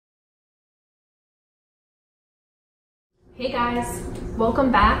Hey guys,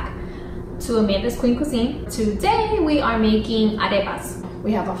 welcome back to Amanda's Queen Cuisine. Today we are making arepas.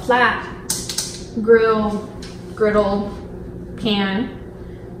 We have a flat griddle pan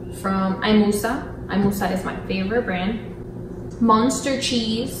from Imusa. Imusa is my favorite brand. Munster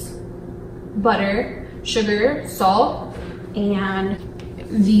cheese, butter, sugar, salt, and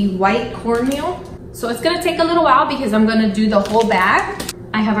the white cornmeal. So it's gonna take a little while because I'm gonna do the whole bag.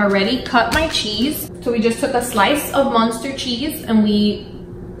 I have already cut my cheese. So we just took a slice of Munster cheese and we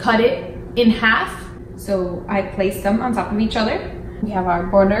cut it in half. So I placed them on top of each other. We have our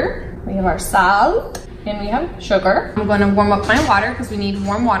butter, we have our salt, and we have sugar. I'm gonna warm up my water because we need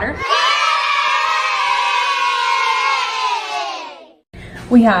warm water.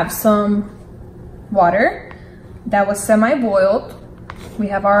 We have some water that was semi-boiled. We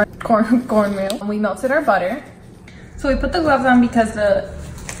have our cornmeal. We melted our butter. So we put the gloves on because the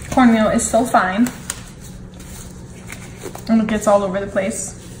cornmeal is so fine. And it gets all over the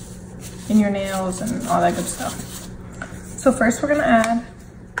place in your nails and all that good stuff. So first we're gonna add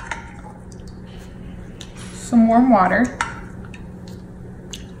some warm water.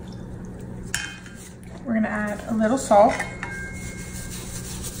 We're gonna add a little salt.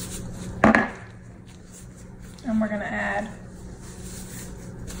 And we're gonna add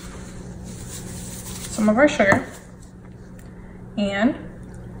some of our sugar and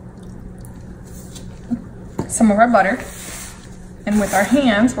some of our butter. And with our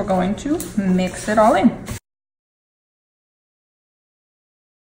hands, we're going to mix it all in.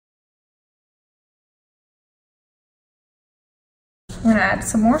 We're gonna add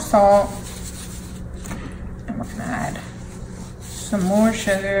some more salt. And we're gonna add some more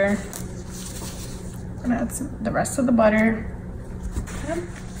sugar. We're gonna add the rest of the butter. Okay.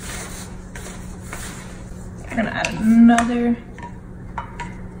 We're gonna add another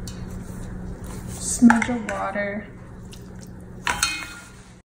smidge of water.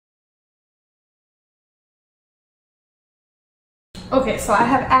 Okay, so I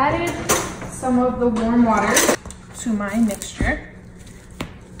have added some of the warm water to my mixture.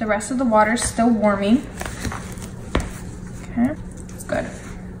 The rest of the water is still warming. Okay, it's good.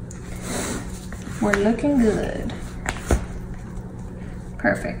 We're looking good.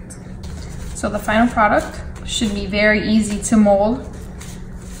 Perfect. So the final product should be very easy to mold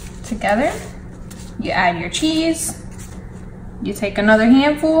together. You add your cheese. You take another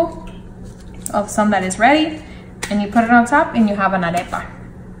handful of some that is ready, and you put it on top and you have an arepa.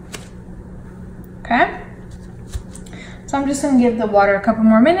 Okay? So I'm just gonna give the water a couple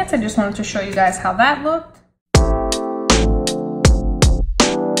more minutes. I just wanted to show you guys how that looked.